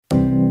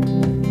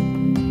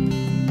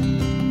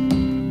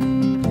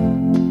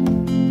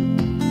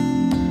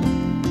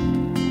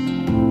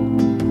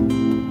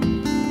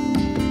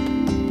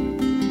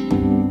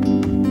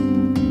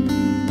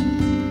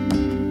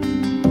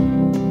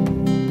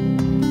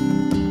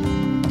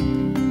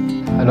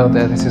Hello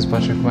there, this is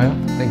Patrick Mayo.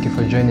 Thank you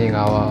for joining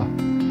I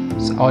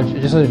just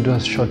want to do a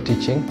short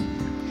teaching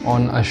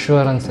on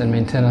assurance and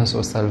maintenance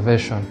of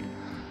salvation.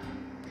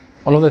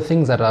 All of the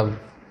things that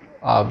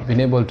I've been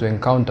able to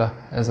encounter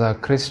as a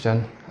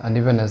Christian, and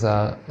even as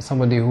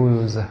somebody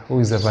who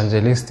is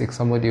evangelistic,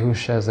 somebody who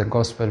shares the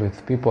gospel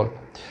with people,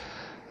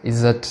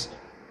 is that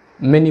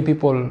many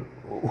people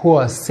who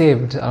are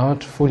saved are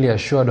not fully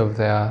assured of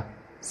their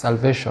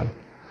salvation.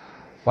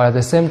 But at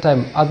the same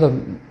time,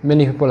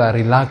 many people are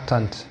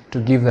reluctant to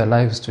give their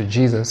lives to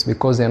Jesus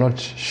because they're not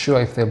sure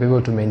if they'll be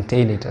able to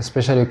maintain it.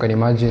 Especially, you can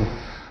imagine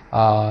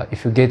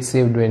if you get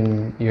saved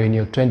when you're in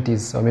your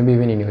 20s or maybe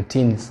even in your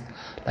teens.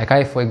 Like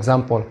I, for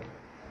example,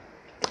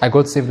 I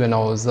got saved when I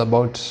was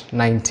about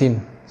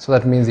 19. So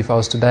that means if I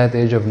was to die at the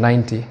age of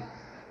 90, it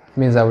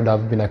means I would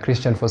have been a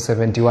Christian for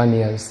 71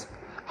 years.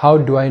 How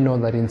do I know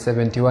that in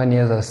 71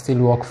 years I'll still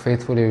walk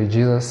faithfully with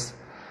Jesus?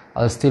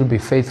 I'll still be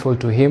faithful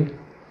to Him?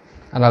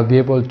 And I'll be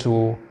able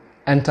to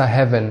enter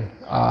heaven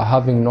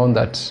having known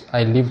that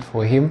I lived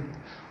for Him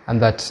and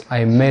that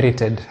I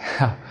merited,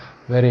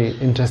 very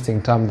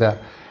interesting term there,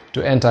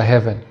 to enter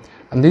heaven.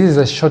 And this is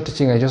a short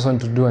teaching I just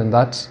want to do on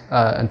that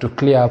and to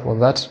clear up on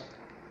that.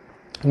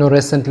 You know,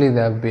 recently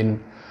there's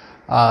been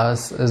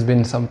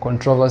some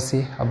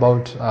controversy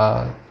about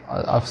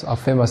a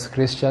famous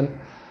Christian,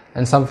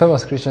 and some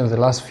famous Christians the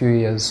last few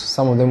years,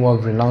 some of them who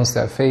have renounced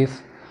their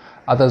faith,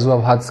 others who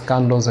have had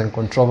scandals and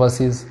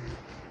controversies.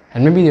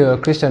 And maybe you're a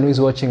Christian who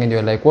is watching and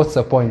you're like, what's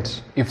the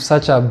point? If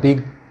such a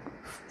big,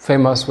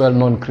 famous,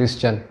 well-known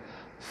Christian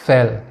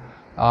fell,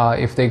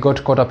 if they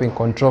got caught up in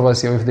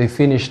controversy or if they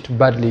finished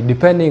badly,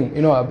 depending,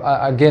 you know,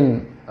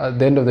 again, at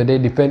the end of the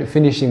day,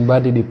 finishing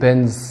badly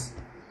depends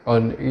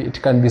on,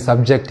 it can be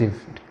subjective.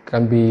 It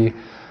can be,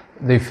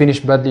 they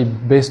finished badly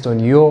based on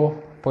your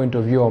point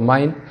of view or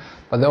mine,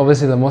 but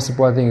obviously the most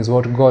important thing is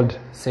what God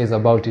says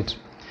about it.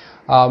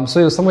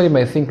 So somebody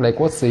might think like,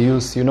 what's the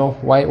use, you know,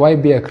 why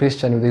be a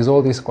Christian if there's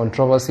all this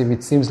controversy, if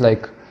it seems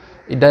like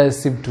it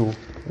does seem to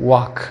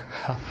work.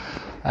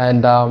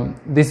 And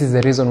this is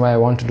the reason why I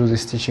want to do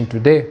this teaching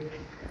today.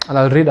 And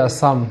I'll read a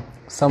Psalm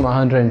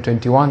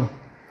 121.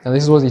 And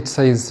this is what it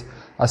says,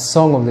 a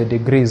song of the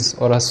degrees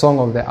or a song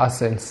of the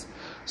ascents.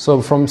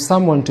 So from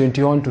Psalm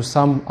 121 to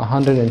Psalm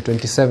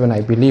 127, I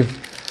believe,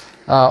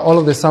 all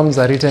of the Psalms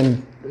are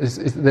written.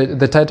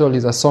 The title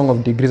is a song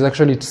of degrees.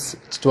 Actually, it's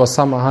to a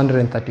Psalm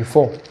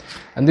 134,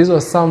 and these were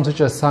psalms which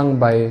are sung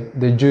by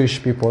the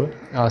Jewish people,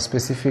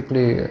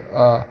 specifically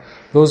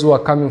those who are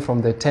coming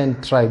from the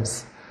 10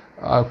 tribes,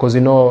 because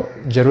you know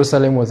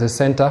Jerusalem was the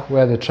center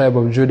where the tribe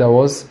of Judah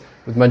was,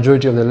 with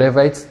majority of the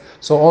Levites.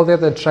 So all the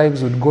other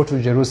tribes would go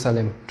to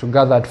Jerusalem to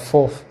gather at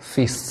four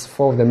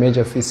of the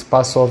major feasts: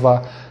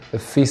 Passover, the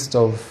Feast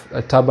of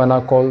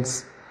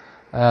Tabernacles,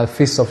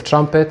 Feast of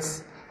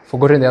Trumpets.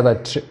 Forgotten the other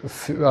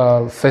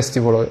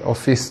festival or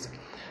feast.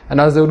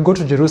 And as they would go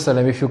to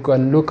Jerusalem, if you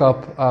can look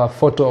up a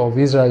photo of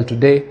Israel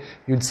today,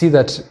 you'd see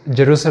that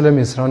Jerusalem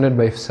is surrounded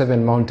by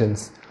 7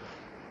 mountains.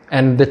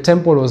 And the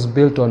temple was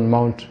built on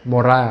Mount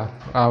Moriah,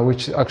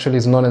 which actually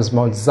is known as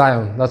Mount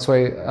Zion. That's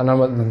why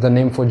the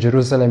name for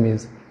Jerusalem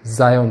is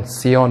Zion,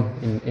 Sion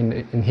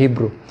in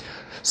Hebrew.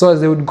 So as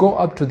they would go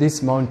up to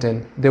this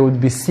mountain, they would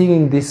be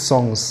singing these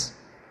songs.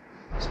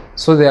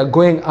 So they are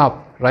going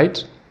up,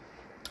 right?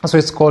 So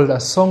it's called a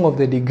song of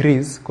the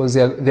degrees because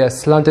they are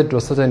slanted to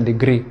a certain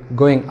degree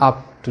going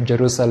up to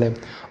Jerusalem,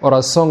 or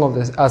a song of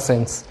the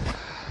ascents.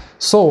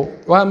 So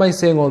why am I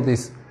saying all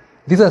this?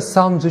 These are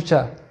psalms which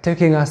are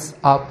taking us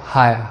up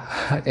higher,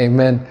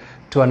 amen,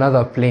 to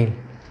another plane,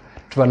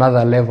 to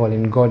another level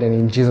in God and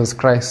in Jesus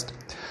Christ.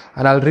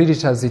 And I'll read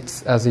it as it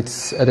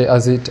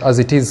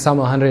is, Psalm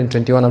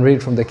 121. I'll read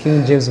it from the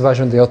King James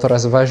Version, the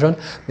Authorized Version.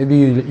 Maybe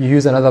you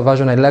use another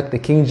version. I like the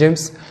King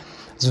James.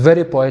 It's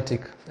very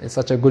poetic. It's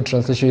such a good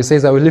translation. He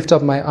says, I will lift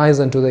up my eyes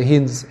unto the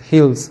hills. He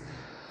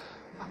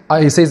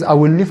says, I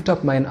will lift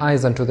up mine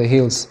eyes unto the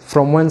hills.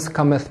 From whence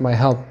cometh my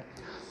help?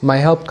 My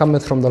help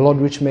cometh from the Lord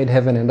which made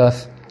heaven and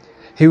earth.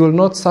 He will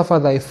not suffer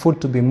thy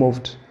foot to be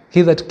moved.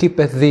 He that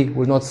keepeth thee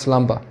will not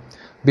slumber.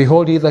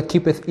 Behold, he that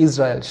keepeth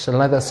Israel shall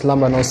neither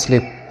slumber nor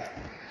sleep.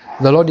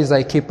 The Lord is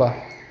thy keeper.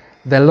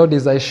 The Lord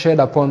is thy shade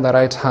upon the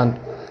right hand.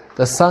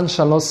 The sun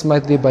shall not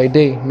smite thee by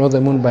day, nor the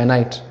moon by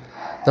night.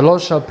 The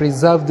Lord shall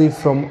preserve thee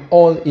from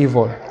all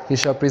evil. He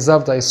shall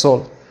preserve thy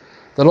soul.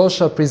 The Lord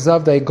shall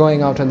preserve thy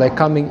going out and thy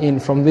coming in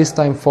from this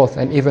time forth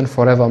and even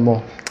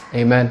forevermore.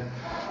 Amen.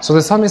 So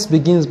the psalmist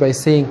begins by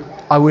saying,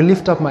 I will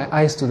lift up my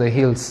eyes to the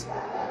hills.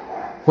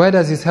 Where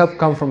does his help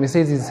come from? He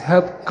says his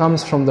help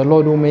comes from the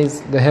Lord who made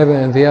the heaven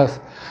and the earth.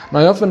 Now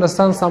you have to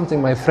understand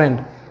something, my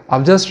friend.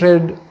 I've just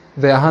read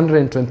the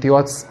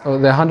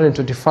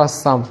 121st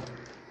Psalm,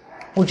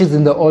 which is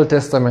in the Old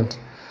Testament.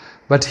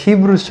 But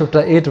Hebrews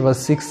chapter 8 verse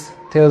 6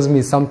 tells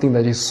me something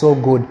that is so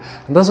good.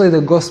 And that's why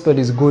the gospel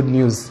is good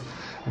news.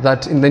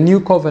 That in the new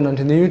covenant,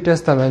 in the New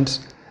Testament,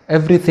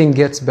 everything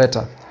gets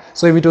better.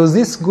 So if it was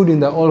this good in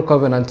the old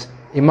covenant,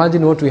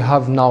 imagine what we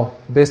have now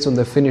based on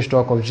the finished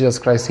work of Jesus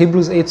Christ.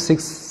 Hebrews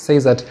 8:6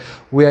 says that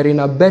we are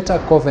in a better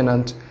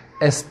covenant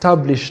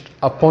established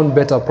upon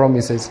better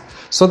promises.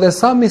 So the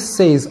psalmist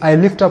says, I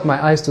lift up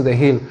my eyes to the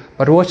hill.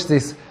 But watch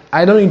this.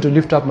 I don't need to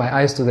lift up my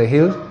eyes to the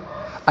hill.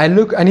 I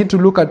need to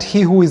look at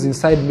he who is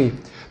inside me.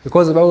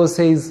 Because the Bible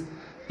says,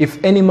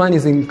 if any man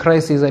is in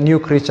Christ, he is a new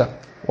creature.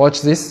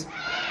 Watch this.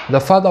 The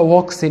Father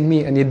walks in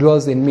me and he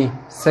dwells in me.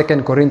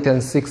 2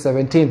 Corinthians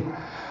 6:17.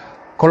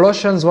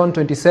 Colossians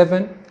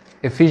 1:27.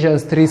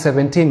 Ephesians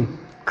 3:17.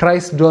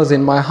 Christ dwells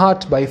in my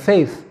heart by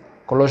faith.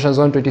 Colossians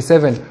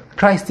 1:27.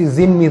 Christ is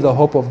in me, the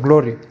hope of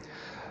glory.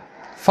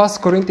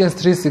 1 Corinthians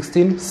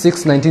 3:16,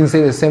 6:19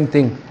 say the same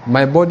thing.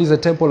 My body is a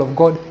temple of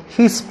God.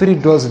 His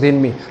spirit dwells within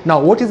me.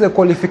 Now, what is the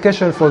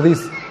qualification for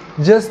this?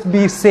 Just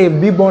be saved,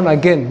 be born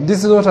again.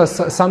 This is not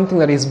something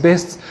that is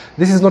based.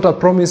 This is not a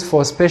promise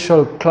for a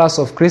special class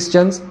of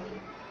Christians.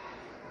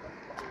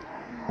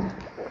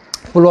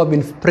 People who have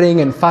been praying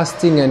and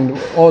fasting and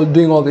all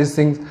doing all these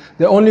things.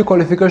 The only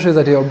qualification is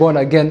that you are born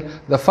again.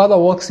 The Father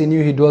walks in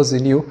you, he dwells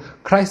in you.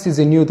 Christ is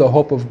in you, the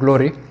hope of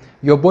glory.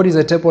 Your body is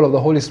a temple of the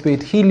Holy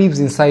Spirit. He lives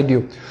inside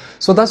you.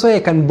 So that's why I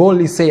can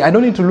boldly say, I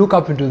don't need to look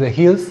up into the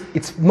hills.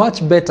 It's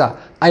much better.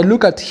 I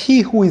look at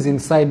he who is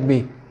inside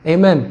me.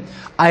 Amen.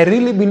 I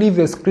really believe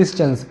as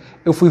Christians,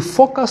 if we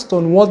focused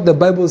on what the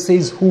Bible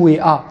says who we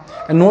are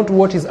and not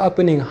what is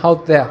happening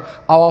out there,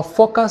 our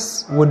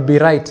focus would be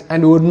right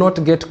and we would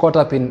not get caught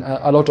up in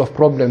a lot of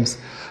problems.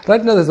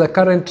 Right now there's a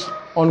current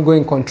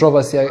ongoing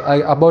controversy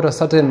about a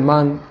certain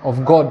man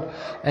of God,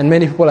 and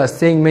many people are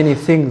saying many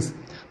things.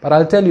 But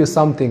I'll tell you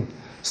something.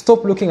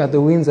 Stop looking at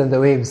the winds and the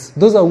waves.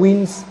 Those are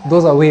winds,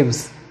 those are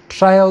waves.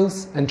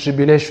 Trials and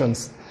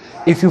tribulations.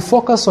 If you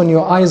focus on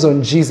your eyes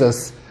on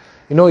Jesus,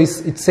 you know,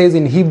 it says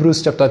in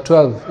Hebrews chapter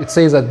 12, it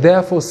says that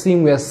therefore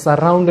seeing we are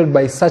surrounded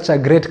by such a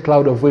great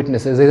cloud of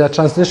witnesses. There's a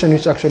translation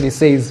which actually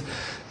says,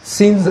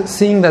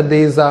 seeing that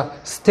there is a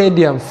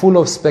stadium full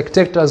of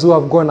spectators who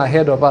have gone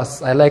ahead of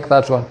us. I like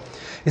that one.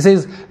 It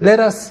says, let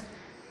us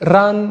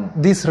run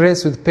this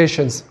race with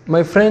patience.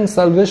 My friend,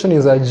 salvation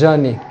is a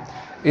journey.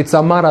 It's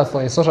a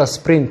marathon. It's not a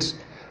sprint.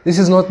 This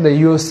is not the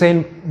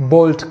Usain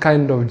Bolt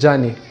kind of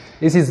journey.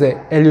 This is the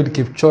Eliud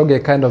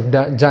Kipchoge kind of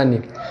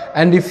journey.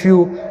 And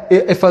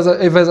if as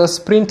a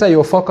sprinter,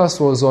 your focus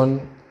was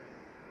on,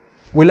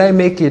 will I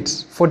make it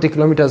 40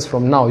 kilometers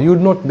from now? You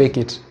would not make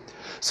it.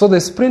 So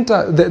the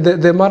sprinter,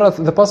 the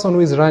marathon, the person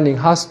who is running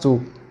has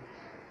to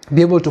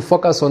be able to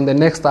focus on the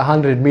next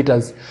 100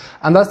 meters.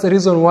 And that's the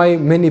reason why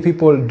many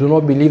people do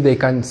not believe they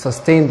can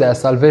sustain their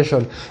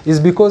salvation, is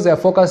because they are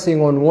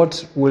focusing on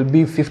what will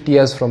be 50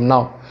 years from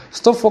now.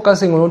 Stop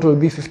focusing on what will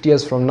be 50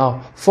 years from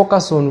now.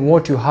 Focus on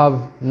what you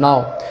have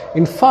now.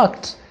 In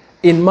fact,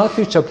 in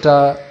Matthew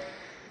chapter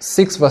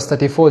 6 verse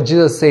 34,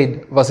 Jesus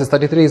said, verses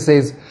 33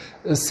 says,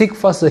 seek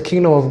first the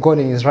kingdom of God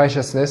and his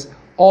righteousness.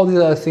 All these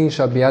other things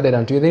shall be added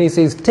unto you. Then he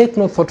says, take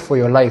no thought for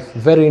your life.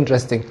 Very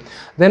interesting.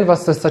 Then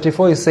verse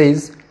 34 he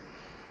says,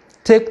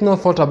 take no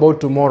thought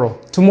about tomorrow.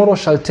 Tomorrow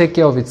shall take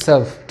care of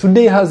itself.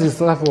 Today has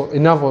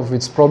enough of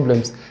its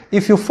problems.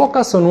 If you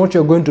focus on what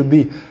you're going to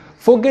be,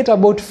 forget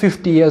about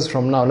 50 years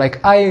from now.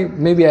 Like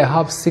maybe I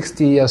have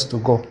 60 years to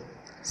go.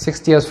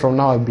 60 years from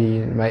now I'll be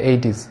in my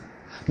 80s.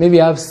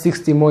 Maybe I have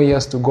 60 more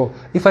years to go.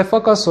 If I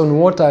focus on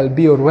what I'll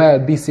be or where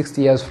I'll be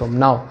 60 years from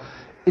now,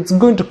 it's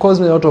going to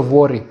cause me a lot of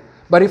worry.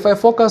 But if I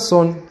focus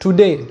on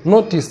today,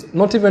 not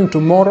even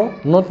tomorrow,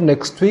 not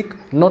next week,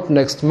 not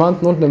next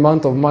month, not the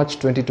month of March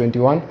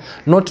 2021,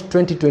 not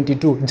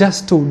 2022,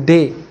 just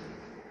today.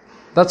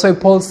 That's why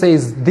Paul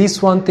says,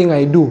 this one thing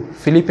I do,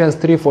 Philippians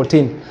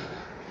 3:14,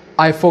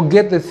 I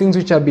forget the things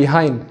which are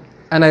behind,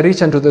 and I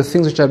reach unto the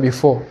things which are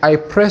before. I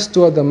press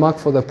toward the mark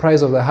for the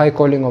prize of the high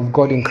calling of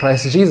God in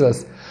Christ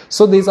Jesus.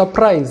 So there's a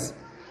prize.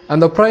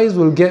 And the prize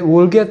we'll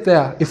get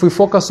there if we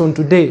focus on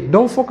today.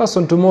 Don't focus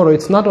on tomorrow.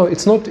 It's not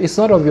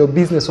of your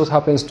business what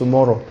happens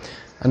tomorrow.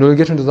 And we'll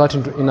get into that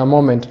in a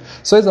moment.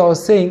 So as I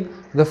was saying,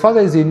 the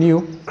Father is in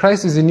you,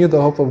 Christ is in you,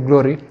 the hope of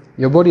glory.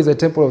 Your body is a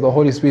temple of the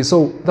Holy Spirit.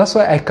 So that's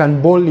why I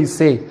can boldly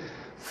say,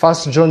 1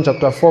 John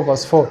chapter 4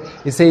 verse 4,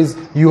 it says,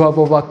 you have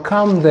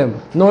overcome them.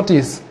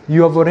 Notice,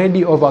 you have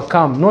already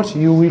overcome, not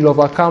you will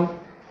overcome.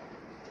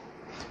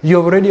 You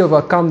have already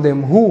overcome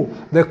them. Who?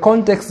 The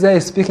context there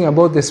is speaking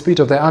about the spirit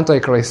of the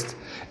Antichrist.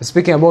 It's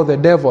speaking about the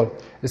devil.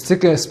 It's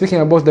speaking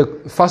about the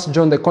 1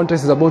 John, the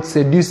context is about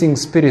seducing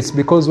spirits.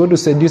 Because what do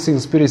seducing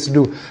spirits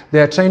do? They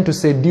are trying to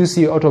seduce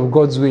you out of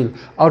God's will,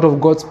 out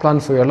of God's plan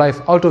for your life,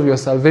 out of your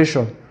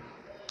salvation.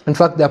 In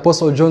fact, the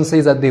Apostle John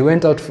says that they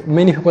went out,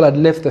 many people had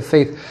left the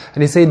faith.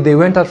 And he said they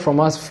went out from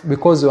us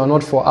because they were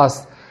not for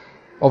us.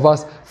 Of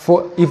us.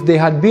 For if they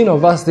had been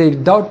of us,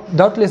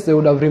 doubtless they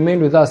would have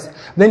remained with us.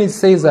 Then it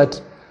says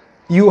that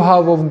you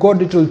have of God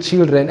little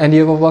children and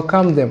you have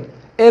overcome them.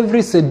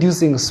 Every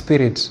seducing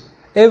spirit,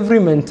 every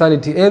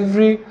mentality,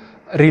 every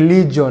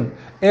religion,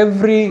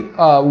 every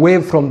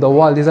wave from the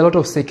world, there's a lot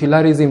of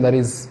secularism that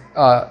is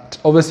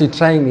obviously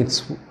trying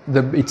its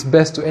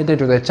best to enter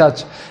into the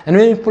church. And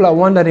many people are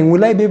wondering,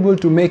 will I be able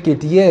to make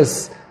it?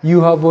 Yes, you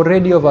have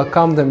already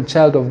overcome them,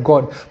 child of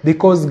God,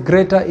 because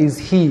greater is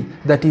he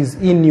that is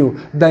in you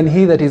than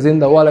he that is in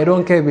the world. I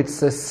don't care if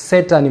it's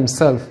Satan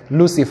himself,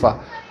 Lucifer.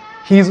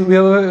 We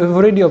have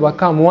already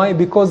overcome. Why?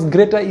 Because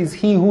greater is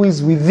he who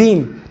is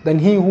within than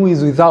he who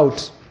is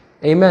without.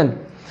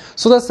 Amen.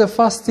 So that's the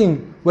first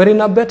thing. We're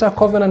in a better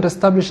covenant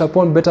established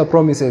upon better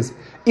promises.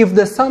 If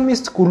the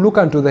psalmist could look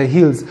unto the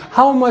hills,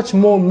 how much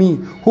more me,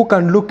 who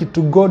can look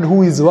to God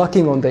who is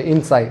working on the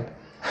inside?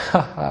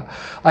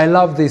 I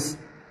love this.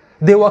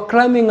 They were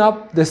climbing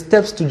up the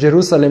steps to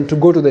Jerusalem to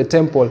go to the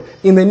temple.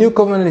 In the new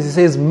covenant, it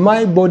says,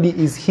 my body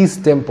is his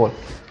temple.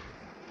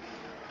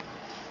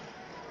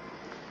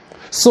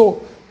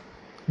 So,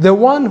 the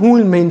one who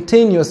will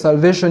maintain your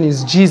salvation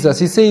is Jesus.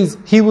 He says,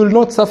 he will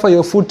not suffer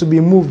your foot to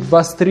be moved.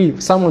 Verse 3,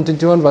 Psalm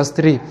 121 verse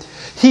 3.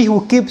 He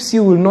who keeps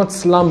you will not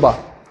slumber.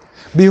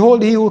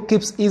 Behold, he who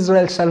keeps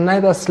Israel shall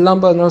neither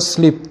slumber nor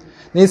sleep.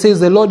 Then he says,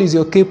 the Lord is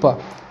your keeper.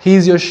 He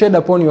is your shade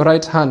upon your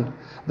right hand.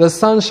 The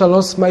sun shall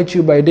not smite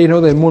you by day,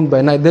 nor the moon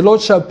by night. The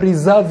Lord shall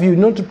preserve you.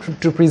 Not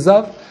to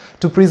preserve.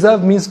 To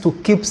preserve means to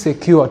keep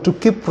secure, to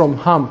keep from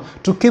harm,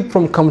 to keep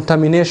from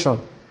contamination.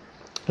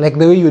 Like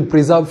the way you would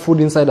preserve food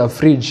inside a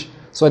fridge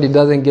so that it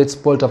doesn't get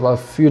spoiled after a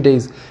few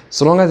days.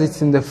 So long as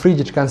it's in the fridge,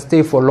 it can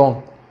stay for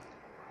long.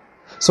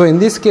 So in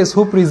this case,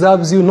 who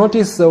preserves you?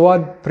 Notice the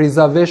word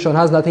preservation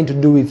has nothing to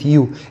do with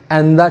you.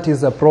 And that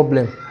is a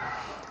problem.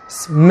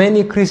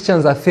 Many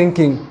Christians are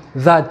thinking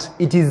that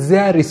it is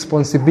their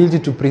responsibility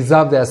to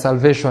preserve their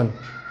salvation.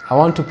 I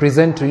want to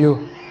present to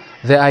you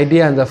the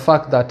idea and the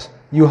fact that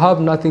you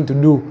have nothing to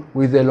do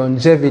with the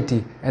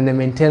longevity and the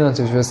maintenance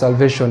of your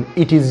salvation.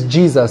 It is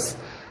Jesus.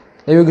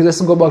 Let me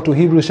just go back to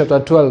Hebrews chapter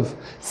 12.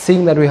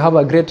 Seeing that we have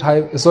a great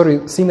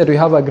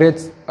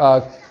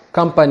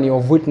company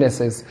of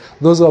witnesses,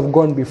 those who have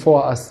gone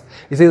before us.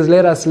 It says,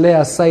 let us lay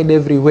aside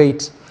every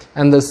weight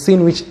and the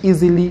sin which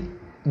easily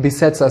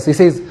besets us. He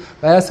says,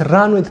 let us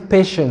run with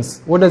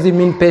patience. What does it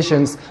mean,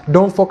 patience?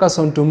 Don't focus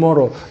on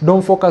tomorrow.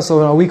 Don't focus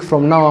on a week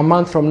from now, a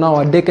month from now,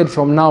 a decade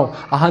from now,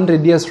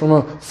 100 years from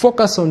now.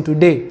 Focus on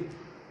today.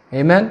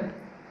 Amen?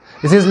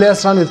 It says, let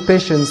us run with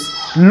patience,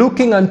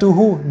 looking unto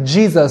who?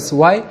 Jesus.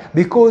 Why?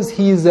 Because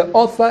he is the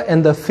author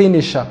and the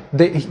finisher.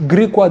 The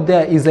Greek word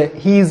there is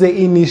he is the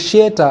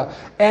initiator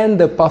and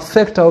the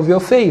perfecter of your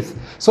faith.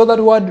 So that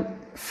word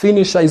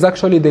finisher is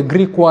actually the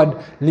Greek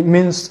word, it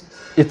means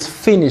it's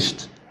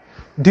finished.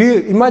 Do you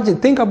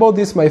imagine? Think about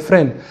this, my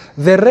friend.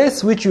 The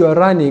race which you are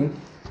running,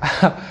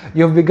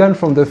 you've begun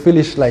from the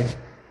finish line.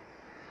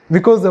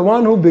 Because the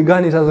one who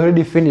began it has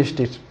already finished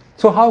it.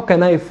 So how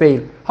can I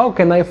fail? How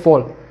can I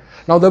fall?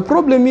 Now the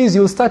problem is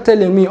you start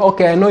telling me,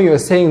 okay, I know you're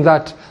saying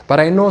that,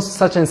 but I know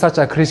such and such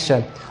a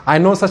Christian. I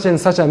know such and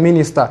such a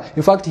minister.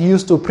 In fact, he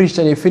used to preach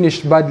and he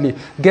finished badly.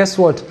 Guess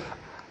what?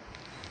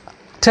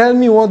 Tell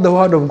me what the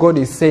word of God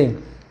is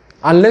saying.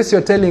 Unless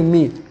you're telling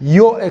me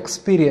your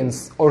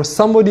experience or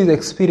somebody's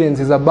experience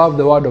is above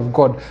the word of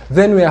God,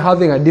 then we are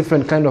having a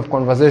different kind of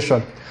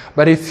conversation.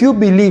 But if you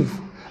believe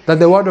that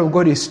the word of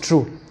God is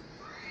true,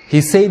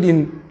 he said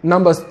in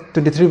Numbers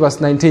 23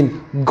 verse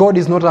 19, God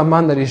is not a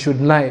man that he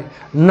should lie,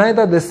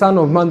 neither the son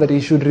of man that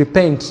he should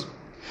repent.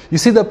 You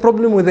see, the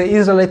problem with the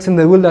Israelites in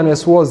the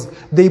wilderness was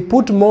they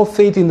put more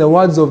faith in the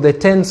words of the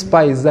 10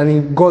 spies than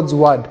in God's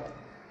word.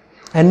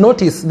 And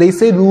notice, they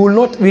said,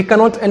 we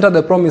cannot enter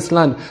the promised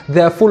land. They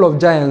are full of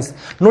giants.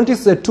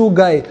 Notice the two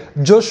guys,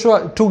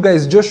 Joshua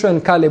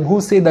and Caleb,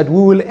 who say that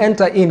we will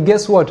enter in.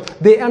 Guess what?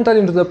 They entered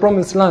into the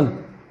promised land.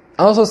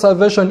 Also,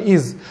 salvation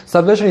is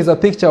a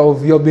picture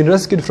of you have been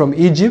rescued from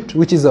Egypt,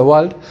 which is the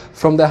world,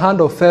 from the hand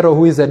of Pharaoh,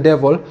 who is the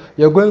devil.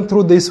 You're going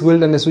through this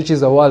wilderness, which is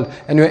the world,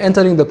 and you're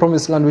entering the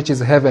promised land, which is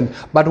heaven.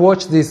 But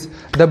watch this.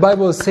 The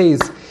Bible says,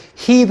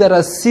 he that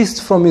has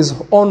ceased from his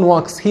own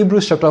works,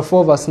 Hebrews chapter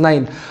 4 verse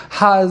 9,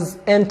 has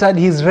entered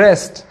his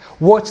rest.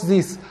 Watch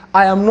this.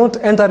 I am not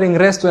entering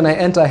rest when I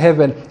enter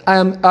heaven.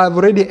 I've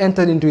already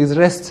entered into his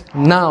rest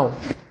now.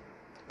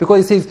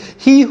 Because it says,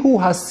 he who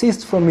has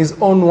ceased from his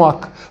own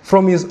work,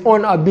 from his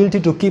own ability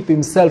to keep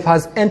himself,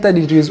 has entered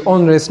into his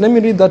own rest. Let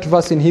me read that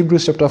verse in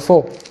Hebrews chapter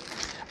 4.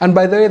 And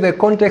by the way, the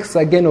context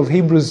again of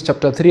Hebrews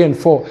chapter 3 and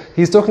 4,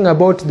 he's talking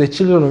about the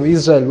children of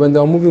Israel when they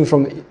were moving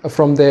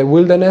from the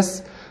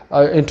wilderness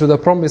into the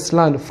promised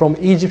land, from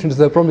Egypt into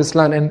the promised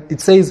land. And it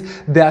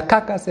says, their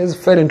carcasses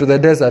fell into the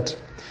desert.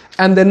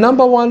 And the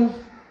number one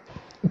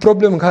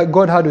problem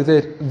God had with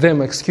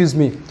them,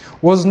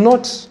 was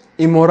not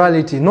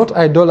immorality, not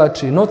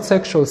idolatry, not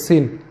sexual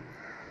sin.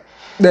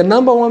 The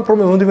number one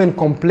problem was not even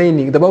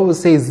complaining. The Bible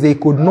says they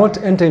could not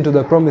enter into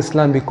the promised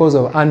land because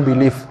of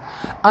unbelief.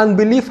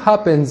 Unbelief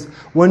happens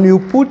when you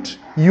put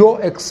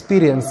your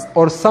experience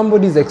or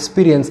somebody's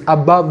experience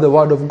above the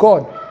word of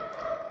God.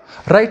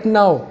 Right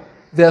now,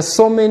 there are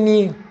so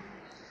many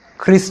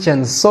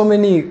Christians,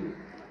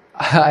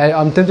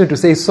 I'm tempted to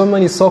say so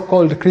many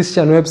so-called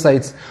Christian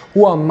websites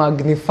who are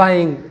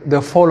magnifying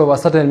the fall of a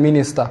certain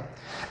minister.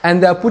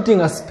 And they are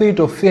putting a spirit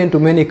of fear into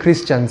many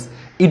Christians.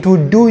 It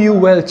would do you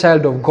well,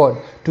 child of God,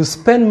 to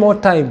spend more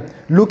time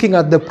looking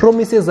at the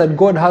promises that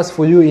God has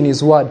for you in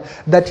His Word.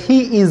 That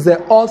He is the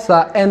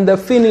author and the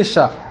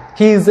finisher.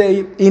 He is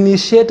the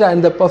initiator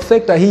and the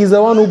perfecter. He is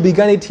the one who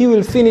began it. He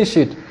will finish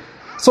it.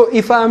 So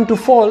if I am to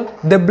fall,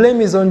 the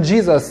blame is on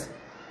Jesus.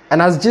 And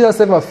has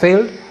Jesus ever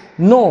failed?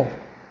 No.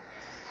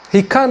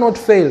 He cannot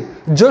fail.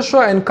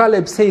 Joshua and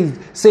Caleb said,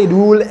 we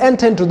will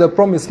enter into the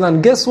promised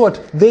land. Guess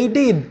what? They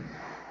did.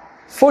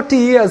 40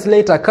 years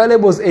later,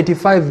 Caleb was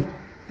 85,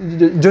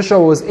 Joshua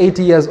was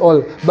 80 years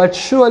old. But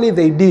surely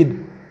they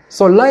did.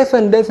 So life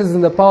and death is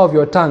in the power of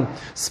your tongue.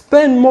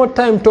 Spend more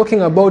time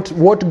talking about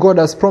what God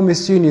has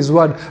promised you in His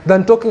Word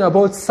than talking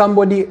about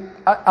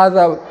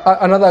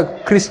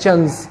another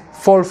Christian's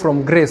fall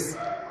from grace.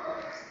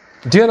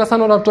 Do you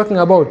understand what I'm talking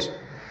about?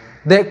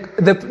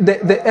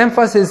 The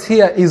emphasis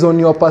here is on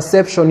your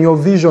perception, your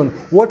vision.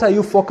 What are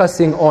you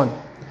focusing on?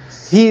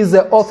 He is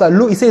the author.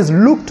 Look, he says,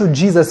 look to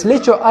Jesus.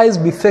 Let your eyes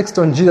be fixed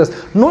on Jesus,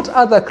 not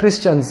other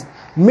Christians.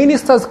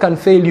 Ministers can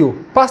fail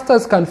you.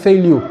 Pastors can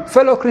fail you.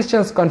 Fellow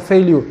Christians can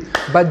fail you.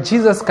 But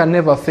Jesus can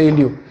never fail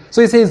you.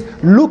 So he says,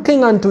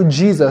 looking unto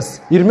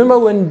Jesus. You remember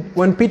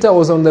when Peter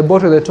was on the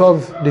boat with the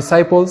 12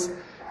 disciples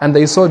and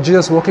they saw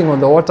Jesus walking on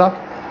the water?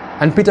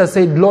 And Peter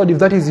said, Lord, if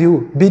that is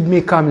you, bid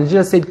me come. And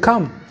Jesus said,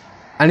 come.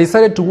 And he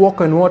started to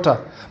walk on water.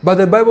 But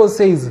the Bible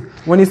says,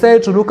 when he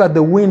started to look at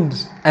the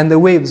wind and the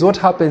waves, what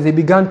happens? He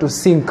began to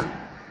sink.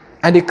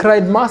 And he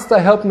cried, Master,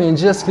 help me. And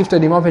Jesus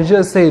lifted him up. And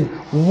Jesus said,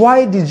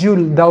 why did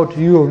you doubt,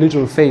 you of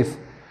little faith?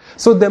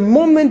 So the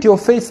moment your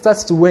faith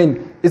starts to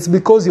wane, it's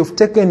because you've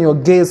taken your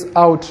gaze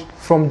out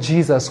from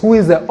Jesus, who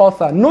is the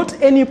author. Not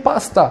any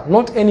pastor,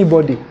 not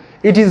anybody.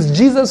 It is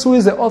Jesus who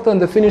is the author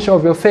and the finisher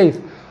of your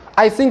faith.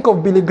 I think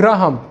of Billy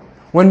Graham.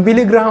 When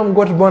Billy Graham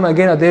got born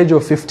again at the age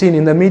of 15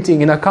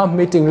 in a camp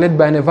meeting led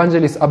by an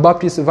evangelist, a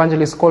Baptist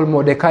evangelist called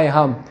Mordecai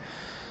Ham.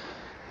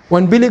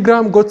 When Billy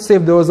Graham got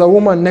saved, there was a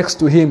woman next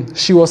to him.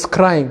 She was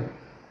crying.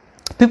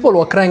 People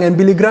were crying, and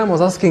Billy Graham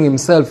was asking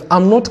himself,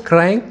 I'm not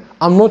crying,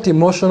 I'm not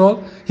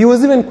emotional. He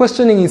was even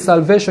questioning his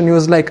salvation. He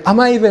was like, am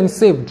I even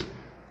saved?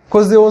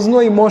 Because there was no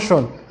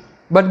emotion.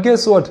 But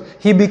guess what?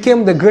 He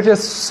became the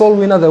greatest soul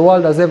winner the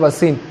world has ever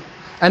seen.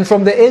 And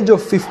from the age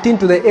of 15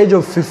 to the age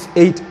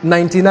of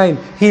 99,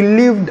 he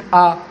lived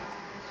a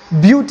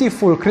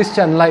beautiful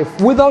Christian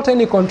life without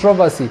any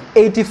controversy.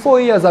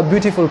 84 years a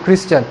beautiful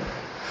Christian.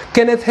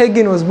 Kenneth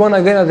Hagin was born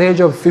again at the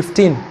age of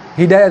 15.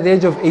 He died at the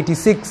age of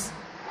 86.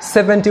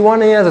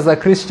 71 years as a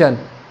Christian.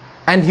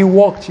 And he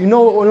walked. You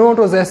know what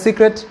was their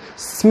secret?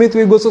 Smith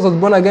Wigglesworth was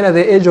born again at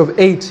the age of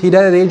 8. He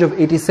died at the age of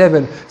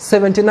 87.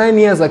 79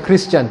 years a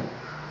Christian.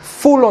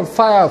 Full of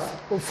fire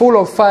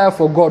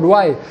for God.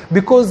 Why?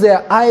 Because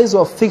their eyes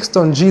were fixed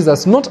on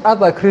Jesus, not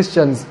other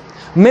Christians.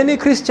 Many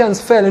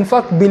Christians fell. In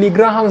fact, Billy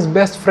Graham's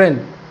best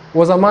friend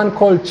was a man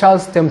called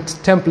Charles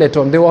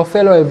Templeton. They were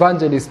fellow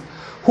evangelists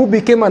who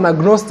became an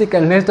agnostic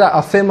and later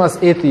a famous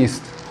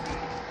atheist.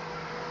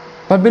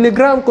 But Billy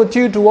Graham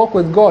continued to walk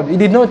with God. It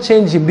did not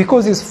change him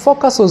because his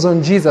focus was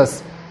on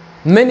Jesus.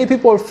 Many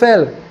people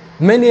fell.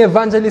 Many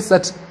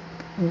evangelists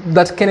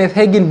that Kenneth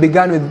Hagin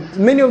began with,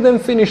 many of them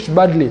finished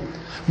badly.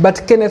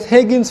 But Kenneth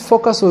Hagin's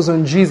focus was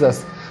on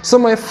Jesus. So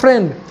my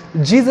friend,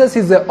 Jesus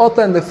is the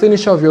author and the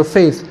finisher of your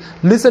faith.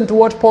 Listen to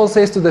what Paul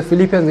says to the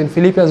Philippians in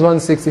Philippians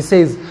 1:6. He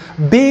says,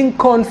 being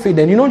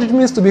confident. You know what it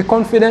means to be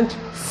confident?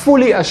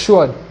 Fully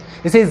assured.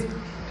 He says,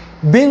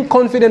 being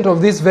confident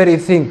of this very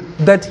thing,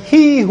 that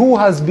he who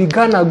has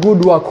begun a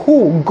good work,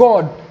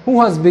 God,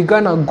 who has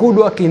begun a good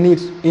work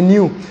in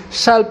you,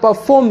 shall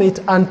perform it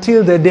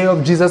until the day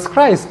of Jesus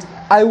Christ.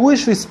 I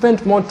wish we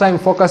spent more time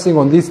focusing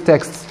on these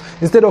texts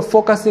instead of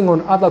focusing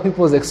on other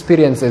people's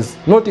experiences.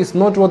 Notice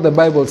not what the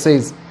Bible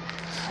says.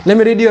 Let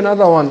me read you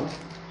another one.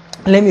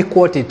 Let me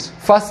quote it.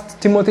 1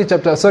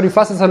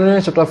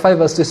 Thessalonians chapter 5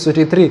 verse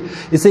 23.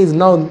 It says,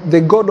 now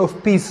the God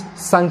of peace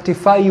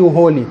sanctify you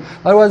wholly.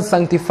 That word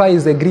sanctify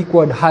is the Greek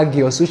word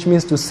hagios, which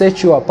means to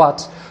set you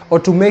apart or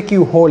to make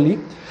you holy.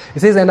 It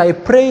says, and I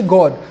pray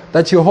God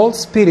that your whole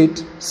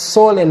spirit,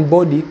 soul and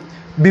body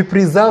be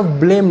preserved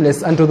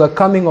blameless unto the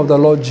coming of the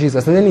Lord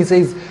Jesus. And then he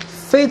says,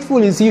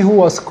 faithful is he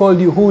who has called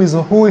you,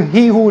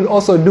 he who will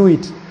also do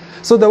it.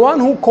 So the one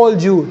who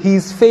called you, he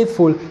is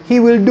faithful, he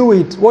will do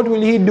it. What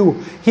will he do?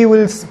 He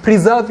will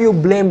preserve you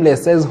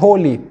blameless as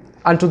holy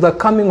unto the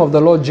coming of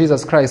the Lord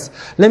Jesus Christ.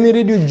 Let me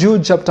read you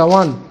Jude chapter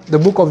 1. The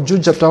book of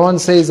Jude chapter 1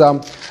 says,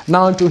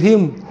 now unto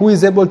him who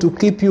is able to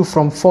keep you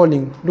from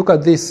falling. Look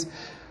at this.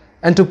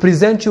 And to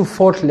present you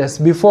faultless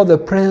before the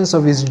presence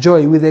of his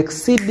joy with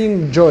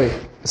exceeding joy.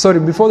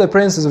 Before the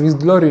presence of his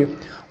glory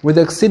with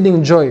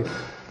exceeding joy.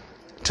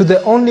 To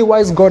the only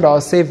wise God our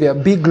Savior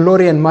be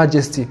glory and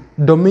majesty,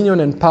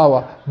 dominion and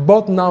power,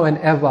 both now and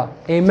ever.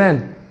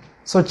 Amen.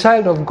 So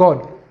child of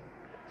God,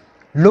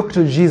 look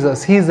to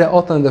Jesus. He is the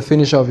author and the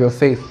finisher of your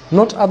faith,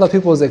 not other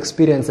people's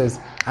experiences.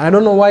 And I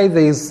don't know why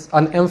there is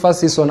an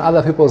emphasis on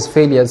other people's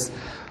failures,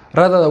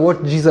 rather than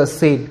what Jesus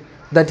said,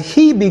 that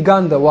he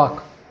began the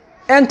work.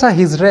 Enter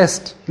his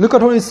rest. Look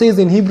at what it says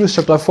in Hebrews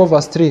chapter 4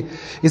 verse 3.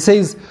 It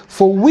says,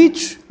 for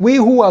which we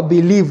who are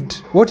believed,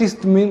 what does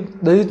it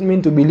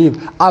mean to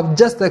believe? I've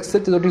just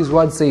accepted what his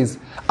word says.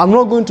 I'm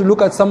not going to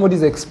look at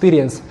somebody's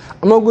experience.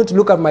 I'm not going to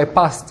look at my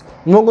past.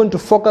 I'm not going to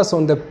focus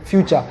on the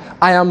future.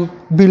 I am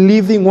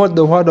believing what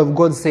the word of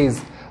God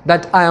says.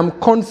 That I am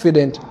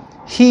confident.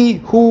 He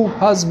who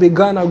has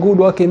begun a good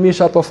work in me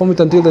shall perform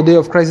it until the day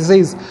of Christ. It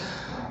says,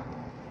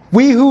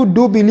 We who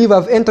do believe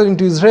have entered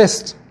into his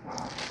rest.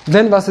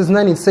 Then verses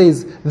 9 it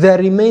says, there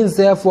remains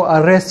therefore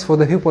a rest for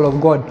the people of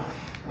God.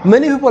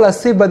 Many people are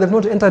saved but they've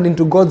not entered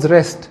into God's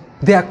rest.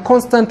 They are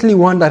constantly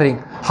wondering,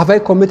 have I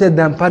committed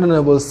the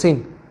unpardonable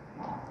sin?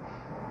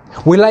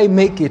 Will I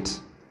make it?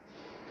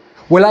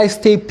 Will I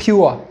stay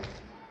pure?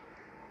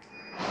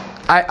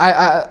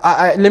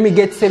 Let me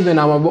get saved when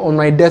I'm on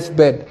my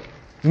deathbed.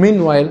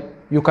 Meanwhile,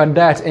 you can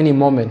die at any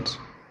moment.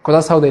 Because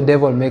that's how the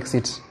devil makes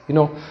it. You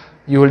know,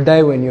 you will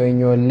die when you're in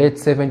your late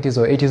 70s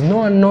or 80s. No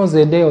one knows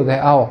the day or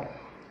the hour.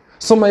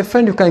 So my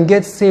friend, you can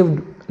get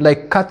saved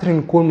like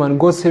Catherine Kuhlman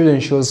got saved when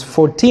she was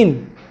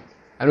 14.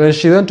 And when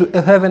she went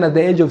to heaven at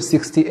the age of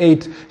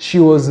 68, she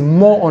was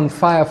more on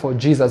fire for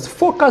Jesus.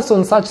 Focus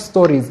on such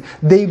stories.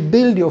 They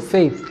build your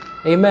faith.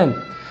 Amen.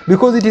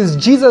 Because it is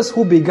Jesus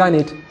who began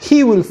it.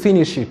 He will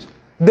finish it.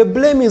 The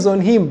blame is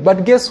on him.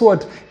 But guess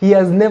what? He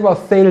has never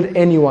failed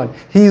anyone.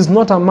 He is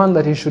not a man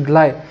that he should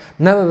lie.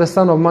 Neither the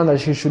son of man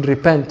that he should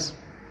repent.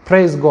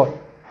 Praise God.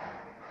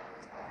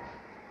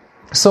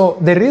 So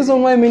the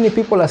reason why many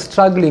people are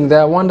struggling, they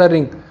are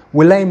wondering,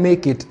 will I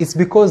make it? It's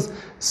because,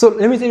 so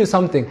let me tell you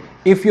something.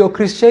 If your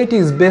Christianity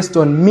is based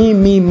on me,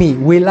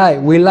 will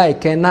I,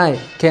 can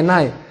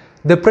I,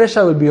 the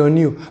pressure will be on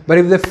you. But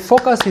if the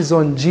focus is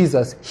on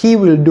Jesus, he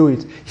will do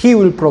it. He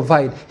will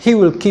provide. He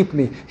will keep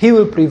me. He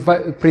will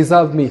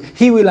preserve me.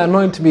 He will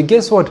anoint me.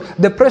 Guess what?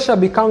 The pressure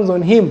becomes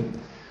on him.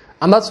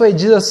 And that's why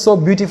Jesus so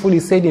beautifully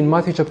said in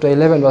Matthew chapter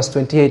 11 verse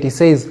 28, he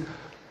says,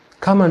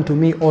 come unto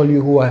me all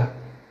you who are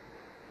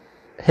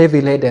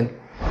heavy laden,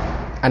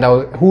 and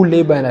who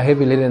labor and are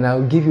heavy laden, and I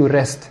will give you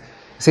rest.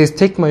 He says,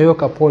 take my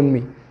yoke upon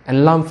me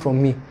and learn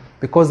from me,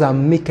 because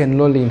I'm meek and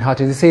lowly in heart.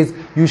 He says,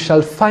 you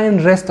shall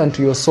find rest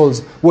unto your souls.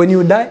 When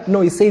you die,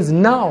 no, he says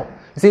now.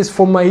 He says,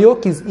 for my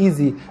yoke is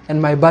easy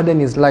and my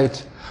burden is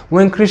light.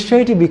 When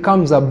Christianity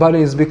becomes a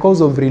burden, it's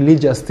because of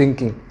religious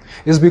thinking.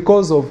 It's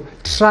because of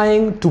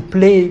trying to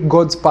play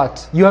God's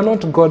part. You are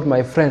not God,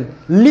 my friend.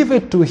 Leave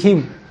it to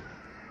him.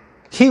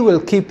 He will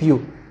keep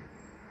you.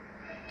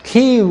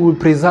 He will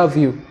preserve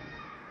you.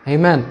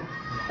 Amen.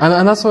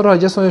 And that's what I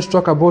just wanted to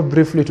talk about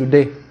briefly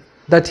today.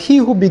 That he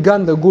who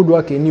began the good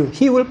work in you,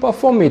 he will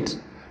perform it.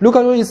 Look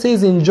at what he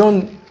says in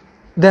John.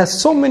 There are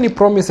so many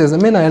promises. I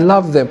mean, I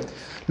love them.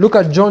 Look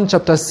at John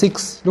chapter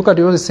 6. Look at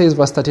what it says,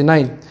 verse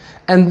 39.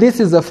 And this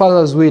is the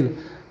Father's will,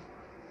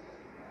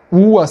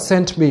 who has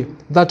sent me,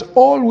 that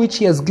all which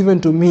he has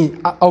given to me,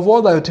 of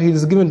all that he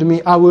has given to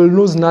me, I will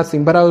lose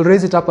nothing, but I will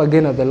raise it up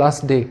again at the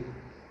last day.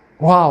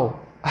 Wow.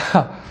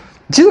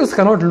 Jesus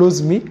cannot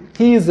lose me.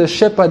 He is the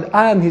shepherd.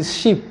 I am his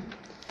sheep.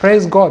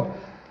 Praise God.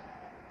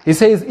 He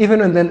says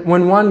even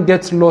when one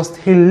gets lost,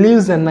 he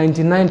leaves the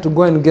 99 to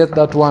go and get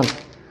that one.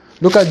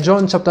 Look at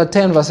John chapter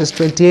 10 verses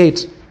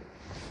 28.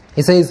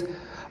 He says,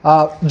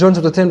 John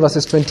chapter 10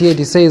 verses 28,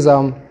 he says,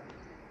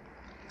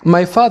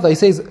 my Father, he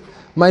says,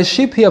 my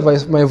sheep hear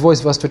my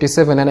voice, verse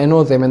 27, and I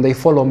know them and they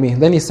follow me.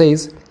 Then he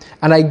says,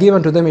 and I give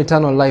unto them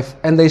eternal life,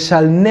 and they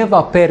shall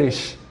never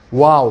perish.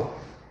 Wow.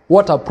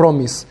 What a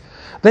promise.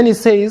 Then he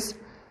says,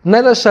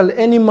 neither shall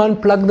any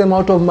man pluck them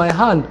out of my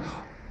hand.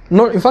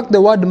 No, in fact, the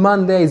word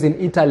man there is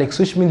in italics,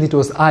 which means it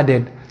was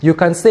added. You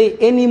can say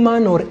any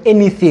man or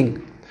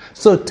anything.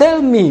 So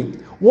tell me,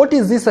 what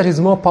is this that is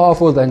more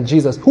powerful than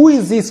Jesus? Who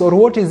is this, or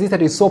what is this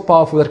that is so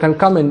powerful that can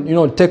come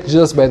and take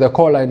Jesus by the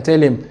collar and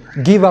tell him,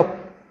 give up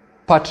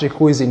Patrick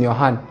who is in your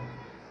hand.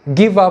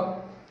 Give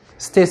up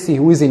Stacy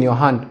who is in your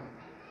hand.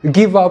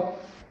 Give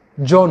up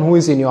John who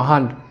is in your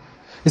hand.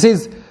 He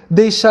says,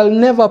 they shall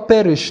never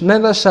perish,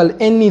 neither shall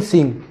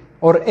anything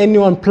or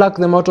anyone pluck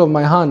them out of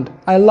my hand.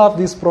 I love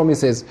these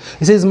promises.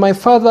 He says, my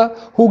Father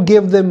who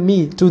gave them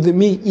me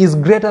is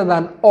greater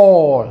than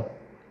all.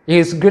 He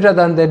is greater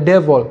than the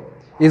devil.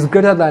 He is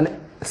greater than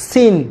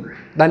sin,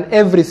 than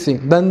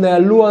everything, than the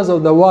allures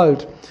of the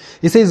world.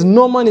 He says,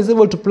 no man is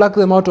able to pluck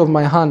them out of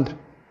my hand,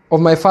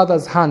 of my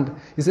Father's hand.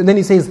 Then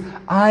he says,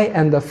 I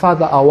and the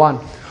Father are one.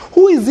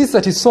 Who is this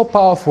that is so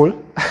powerful?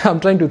 I'm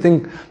trying to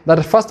think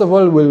that first of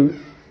all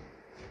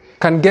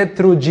can get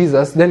through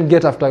Jesus, then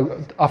get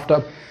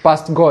after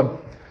past God.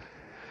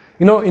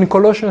 In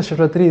Colossians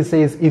chapter 3 it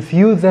says, if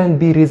you then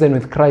be risen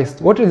with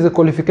Christ. What is the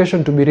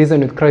qualification to be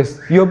risen with Christ?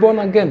 You're born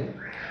again.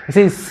 It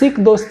says, seek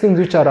those things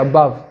which are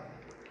above,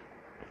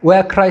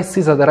 where Christ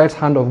sits at the right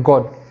hand of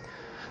God.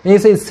 And he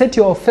says, set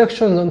your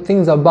affections on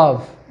things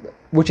above,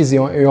 which is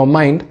your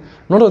mind,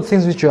 not on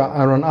things which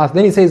are on earth.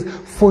 Then he says,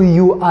 for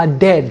you are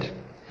dead.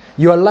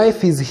 Your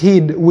life is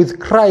hid with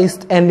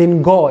Christ and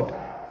in God.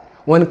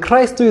 When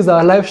Christ who is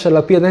our life shall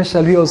appear, then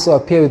shall we also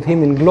appear with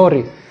him in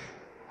glory.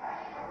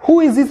 Who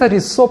is this that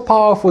is so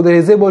powerful that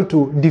is able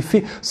to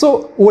defeat?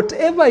 So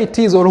whatever it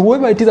is, or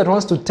whoever it is that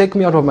wants to take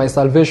me out of my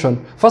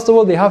salvation, first of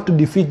all, they have to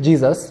defeat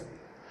Jesus.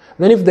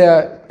 Then if they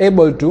are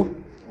able to,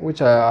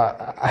 which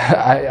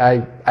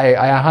I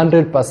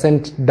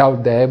 100%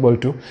 doubt they're able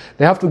to,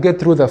 they have to get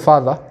through the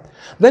Father.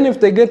 Then if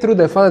they get through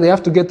the Father, they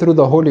have to get through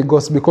the Holy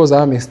Ghost, because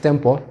I am his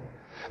temple.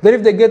 Then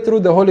if they get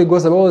through the Holy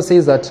Ghost, the Bible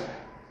says that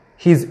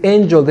his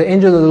angel, the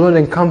angel of the Lord,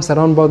 encamps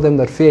around about them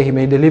that fear him,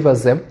 he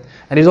delivers them.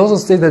 And it also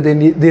says that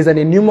there's an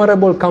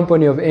innumerable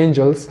company of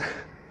angels.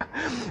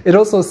 It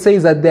also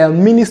says that there are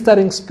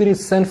ministering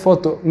spirits sent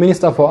forth to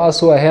minister for us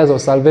who are heirs of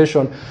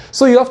salvation.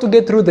 So you have to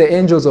get through the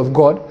angels of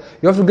God.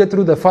 You have to get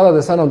through the Father,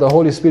 the Son, and the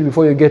Holy Spirit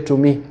before you get to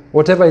me.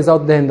 Whatever is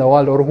out there in the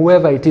world, or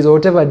whoever it is, or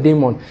whatever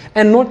demon.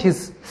 And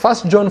notice,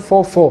 1 John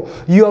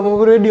 4:4, you have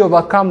already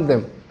overcome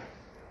them.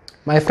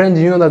 My friend,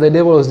 do you know that the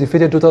devil was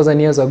defeated 2,000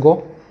 years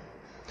ago?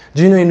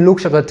 Do you know in Luke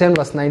chapter 10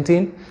 verse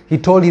 19, he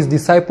told his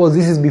disciples,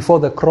 this is before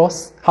the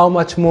cross. How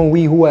much more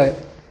we who are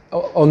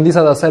on this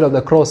other side of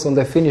the cross, on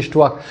the finished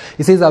work.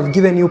 He says, I've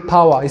given you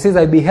power. He says,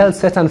 I beheld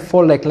Satan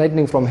fall like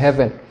lightning from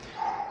heaven.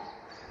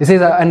 He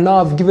says, and now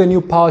I've given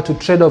you power to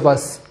tread over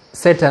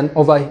Satan,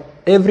 over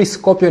every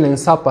scorpion and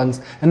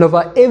serpent, and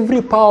over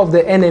every power of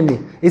the enemy.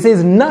 He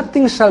says,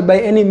 nothing shall by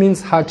any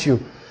means hurt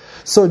you.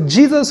 So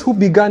Jesus, who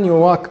began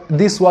your work,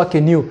 this work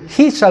in you,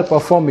 he shall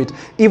perform it.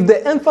 If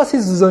the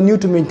emphasis is on you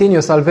to maintain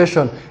your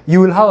salvation,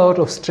 you will have a lot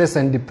of stress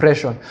and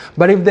depression.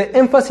 But if the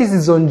emphasis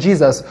is on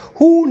Jesus,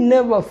 who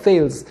never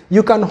fails,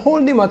 you can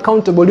hold him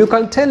accountable. You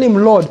can tell him,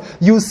 Lord,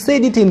 you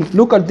said it in,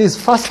 look at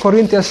this, 1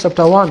 Corinthians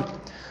chapter 1,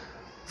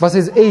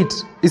 verses 8.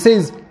 It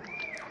says,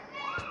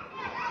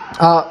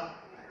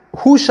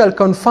 who shall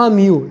confirm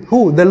you?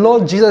 Who? The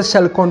Lord Jesus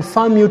shall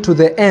confirm you to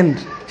the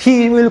end.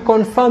 He will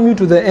confirm you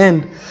to the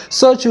end.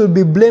 Such will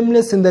be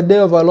blameless in the day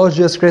of our Lord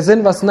Jesus Christ.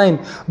 Then verse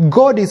 9.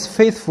 God is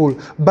faithful,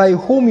 by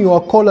whom you are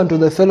called unto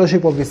the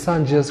fellowship of his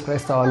Son, Jesus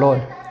Christ our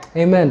Lord.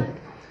 Amen.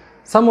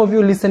 Some of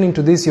you listening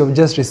to this, you have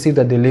just received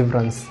a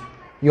deliverance.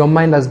 Your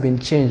mind has been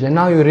changed. And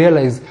now you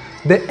realize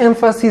the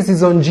emphasis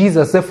is on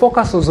Jesus. The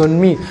focus was on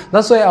me.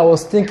 That's why I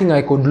was thinking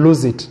I could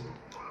lose it.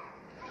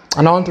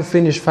 And I want to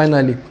finish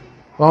finally.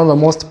 One of the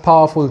most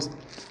powerful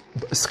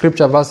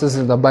scripture verses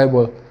in the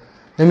Bible.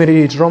 Let me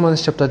read it.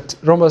 Romans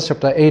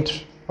chapter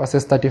 8,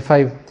 verses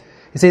 35.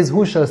 It says,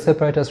 who shall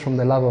separate us from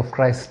the love of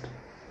Christ?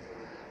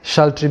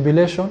 Shall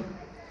tribulation,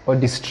 or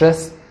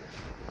distress,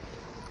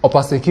 or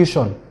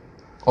persecution,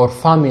 or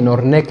famine,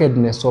 or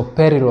nakedness, or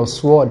peril, or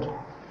sword?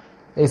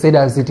 He said,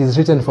 as it is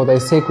written, for thy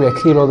sake we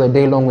are killed all the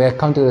day long, we are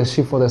counted as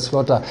sheep for the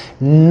slaughter.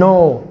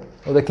 No.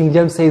 Or the King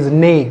James says,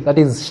 nay. That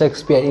is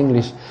Shakespeare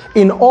English.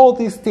 In all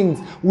these things,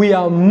 we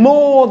are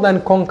more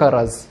than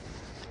conquerors.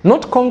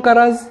 Not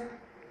conquerors,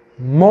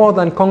 more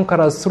than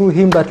conquerors through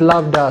him that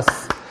loved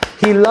us.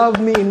 He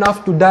loved me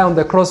enough to die on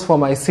the cross for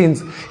my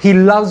sins. He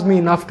loves me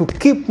enough to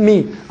keep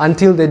me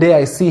until the day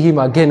I see him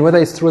again, whether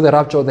it's through the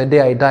rapture or the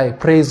day I die.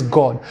 Praise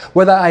God.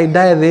 Whether I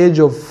die at the age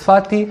of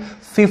 30,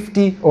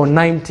 50, or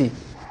 90.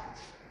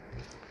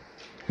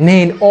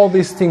 Nay, in all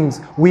these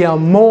things, we are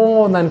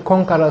more than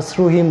conquerors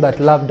through him that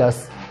loved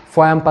us.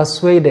 For I am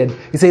persuaded,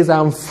 he says, I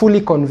am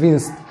fully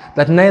convinced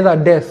that neither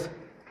death,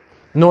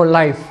 nor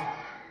life,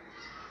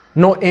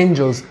 no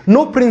angels,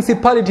 no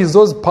principalities,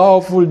 those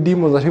powerful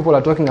demons that people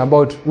are talking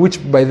about, which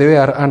by the way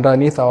are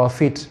underneath our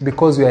feet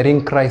because we are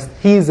in Christ.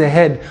 He is the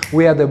head,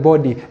 we are the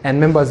body, and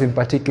members in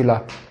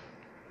particular.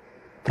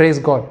 Praise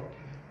God.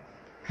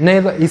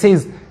 Neither, he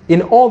says,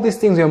 in all these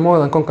things we are more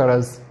than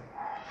conquerors.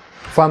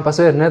 For I am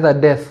persuaded neither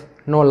death,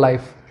 no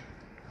life,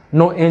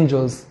 no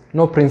angels,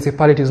 no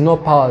principalities, no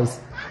powers,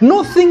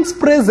 no things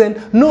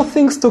present, no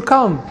things to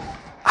come.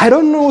 I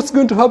don't know what's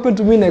going to happen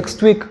to me next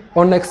week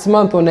or next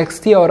month or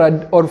next year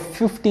or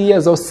 50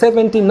 years or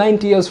 70,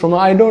 90 years from now.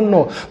 I don't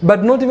know.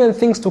 But not even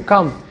things to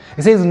come.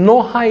 He says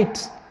no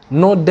height,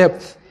 no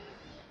depth.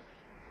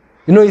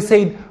 You know, he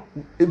said,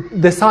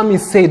 the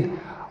psalmist said,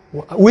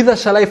 whither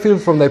shall I flee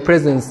from thy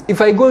presence? If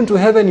I go into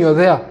heaven, you're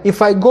there.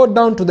 If I go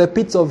down to the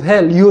pits of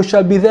hell, you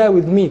shall be there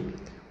with me.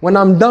 When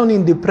I'm down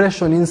in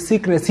depression, in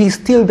sickness, he's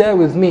still there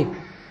with me.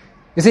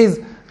 He says,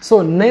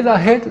 so neither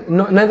head,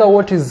 neither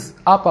what is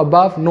up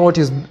above, nor what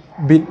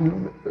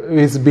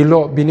is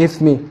below, beneath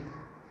me.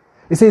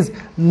 He says,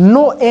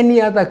 no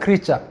any other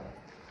creature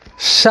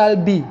shall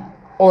be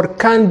or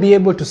can be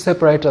able to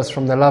separate us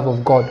from the love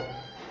of God,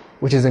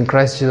 which is in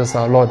Christ Jesus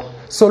our Lord.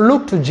 So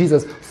look to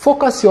Jesus.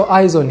 Focus your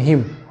eyes on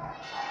him.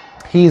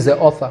 He is the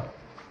author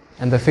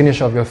and the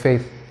finisher of your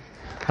faith.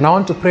 And I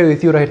want to pray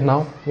with you right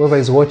now, whoever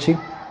is watching.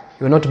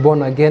 You're not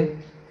born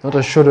again, not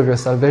assured of your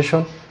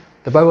salvation.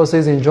 The Bible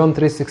says in John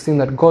 3:16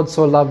 that God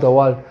so loved the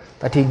world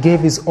that he gave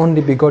his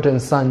only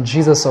begotten Son,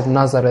 Jesus of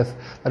Nazareth,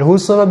 that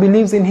whosoever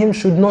believes in him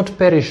should not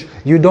perish.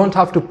 You don't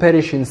have to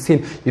perish in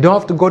sin. You don't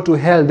have to go to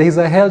hell. There is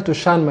a hell to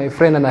shun, my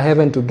friend, and a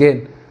heaven to gain.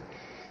 It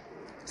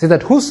says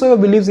that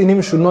whosoever believes in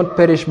him should not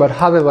perish but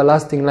have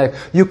everlasting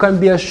life. You can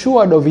be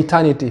assured of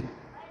eternity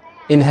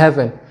in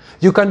heaven.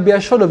 You can be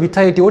assured of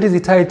eternity. What is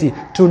eternity?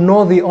 To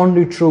know the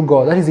only true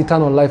God. That is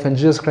eternal life, and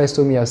Jesus Christ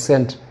whom he has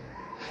sent.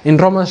 In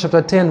Romans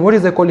chapter 10, what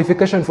is the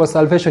qualification for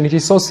salvation? It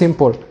is so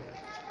simple.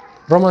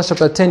 Romans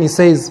chapter 10, he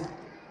says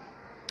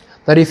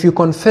that if you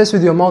confess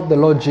with your mouth the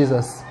Lord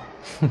Jesus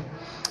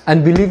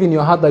and believe in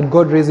your heart that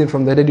God raised him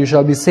from the dead, you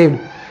shall be saved.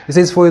 He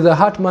says, for with the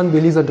heart man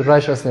believes unto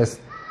righteousness,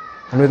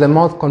 and with the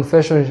mouth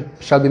confession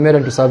shall be made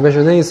unto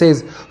salvation. Then he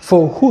says,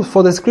 for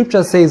the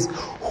scripture says,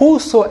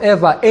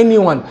 whosoever,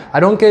 anyone, I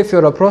don't care if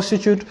you're a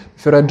prostitute,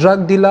 if you're a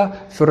drug dealer,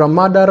 if you're a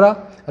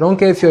murderer, I don't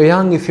care if you're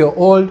young, if you're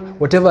old,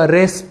 whatever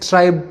race,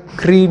 tribe,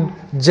 creed,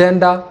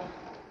 gender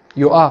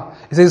you are.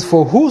 It says,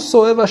 for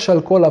whosoever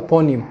shall call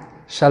upon him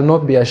shall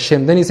not be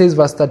ashamed. Then he says,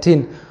 verse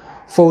 13,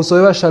 for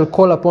whosoever shall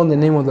call upon the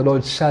name of the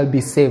Lord shall be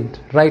saved.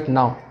 Right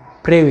now,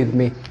 pray with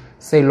me.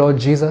 Say, Lord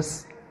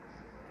Jesus,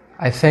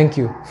 I thank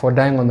you for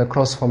dying on the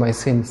cross for my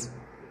sins.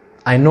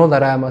 I know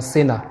that I am a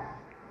sinner,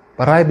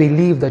 but I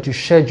believe that you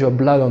shed your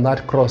blood on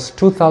that cross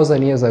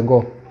 2,000 years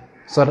ago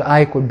so that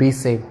I could be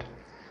saved.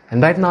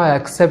 And right now I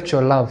accept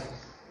your love.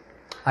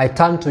 I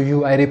turn to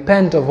you. I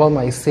repent of all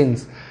my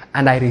sins,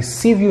 and I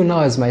receive you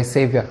now as my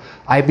Savior.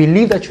 I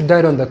believe that you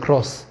died on the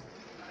cross,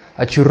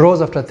 that you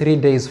rose after 3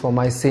 days for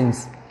my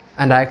sins,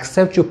 and I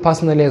accept you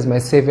personally as my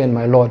Savior and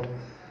my Lord.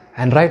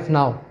 And right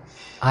now,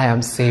 I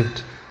am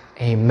saved.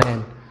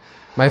 Amen.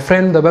 My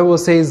friend, the Bible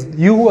says,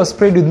 you who has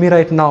prayed with me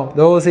right now, the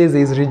Bible says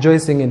he is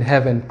rejoicing in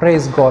heaven.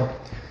 Praise God.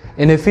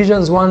 In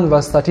Ephesians 1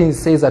 verse 13, it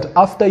says that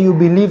after you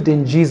believed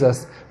in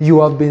Jesus,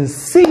 you have been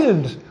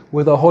sealed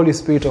with the Holy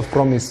Spirit of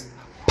promise.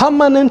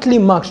 Permanently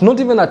marked, not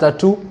even a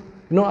tattoo.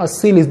 You know, a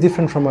seal is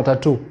different from a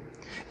tattoo.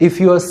 If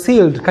you are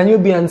sealed, can you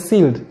be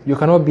unsealed? You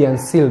cannot be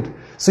unsealed.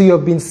 So you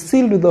have been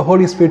sealed with the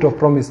Holy Spirit of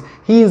promise.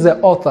 He is the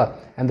author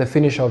and the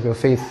finisher of your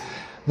faith.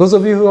 Those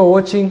of you who are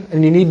watching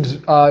and you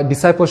need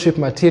discipleship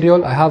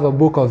material, I have a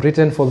book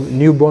written for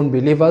newborn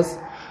believers.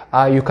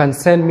 You can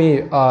send me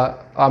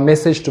a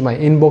message to my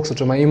inbox or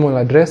to my email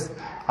address.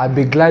 I'll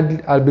be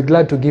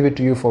glad to give it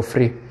to you for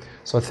free.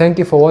 So thank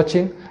you for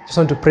watching. Just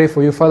want to pray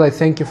for you. Father, I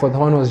thank you for the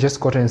one who has just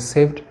gotten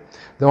saved.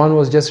 The one who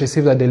has just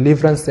received a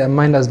deliverance. Their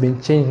mind has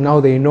been changed. Now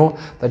they know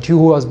that you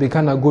who has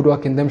begun a good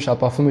work in them shall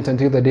perform it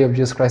until the day of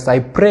Jesus Christ. I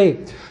pray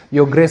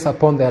your grace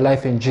upon their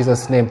life in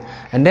Jesus' name.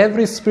 And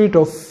every spirit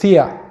of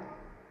fear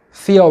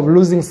of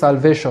losing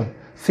salvation,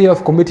 fear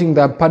of committing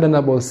the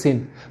unpardonable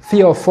sin,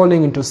 fear of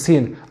falling into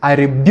sin, I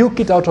rebuke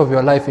it out of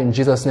your life in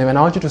Jesus' name. And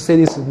I want you to say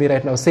this with me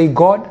right now. Say,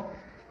 God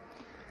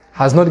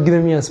has not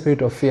given me a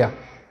spirit of fear,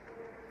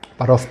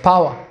 but of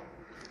power,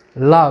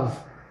 love,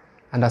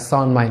 and a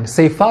sound mind.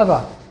 Say,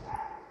 Father,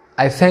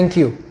 I thank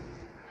you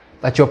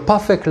that your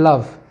perfect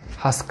love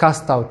has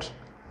cast out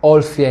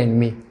all fear in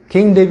me.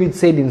 King David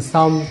said in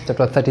Psalm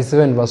chapter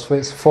 37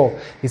 verse 4,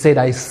 he said,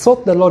 I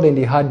sought the Lord and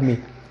he heard me.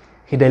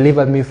 He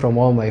delivered me from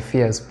all my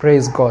fears.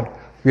 Praise God.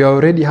 We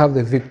already have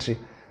the victory.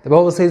 The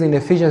Bible says in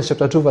Ephesians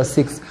chapter 2 verse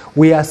 6,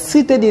 we are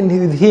seated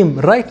with him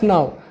right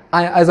now.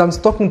 As I'm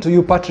talking to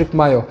you, Patrick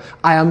Mayo,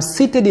 I am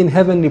seated in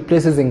heavenly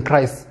places in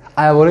Christ.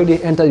 I have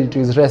already entered into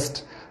his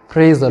rest.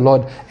 Praise the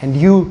Lord. And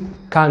you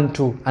can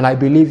too. And I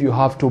believe you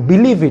have to.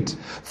 Believe it.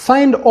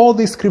 Find all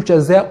these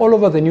scriptures. They're all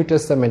over the New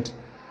Testament.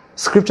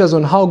 Scriptures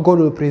on how God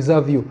will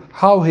preserve you,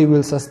 how he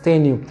will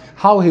sustain you,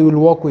 how he will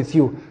walk with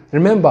you.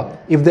 Remember,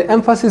 if the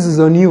emphasis is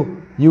on you,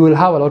 you will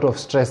have a lot of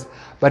stress.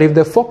 But if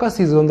the focus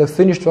is on the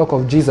finished work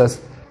of Jesus,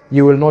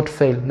 you will not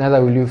fail,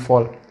 neither will you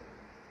fall.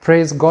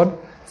 Praise God.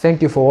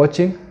 Thank you for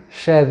watching.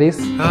 Share this.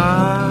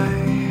 I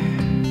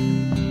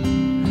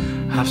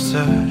have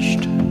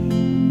searched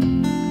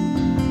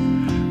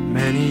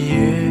many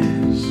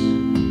years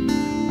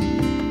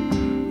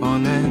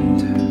on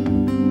end.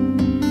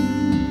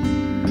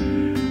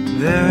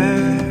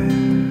 There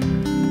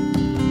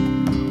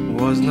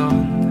was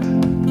none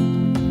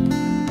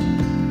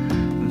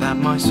that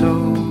my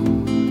soul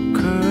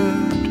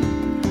could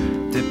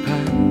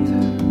depend.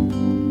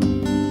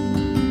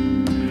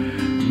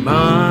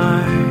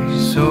 My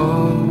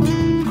soul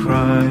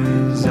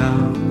cries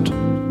out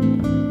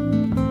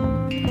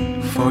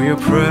for your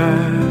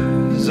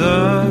presence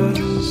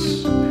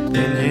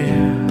in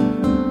here.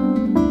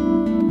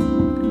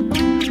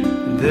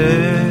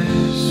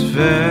 This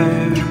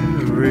very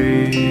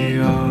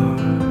hour,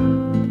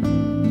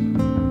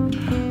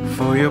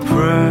 for your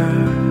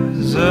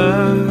presence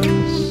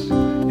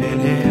in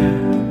here.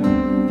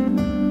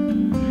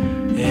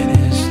 In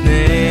his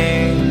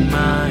name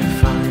I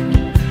find,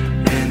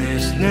 in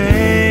his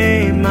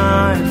name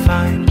I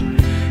find,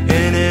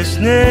 in his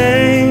name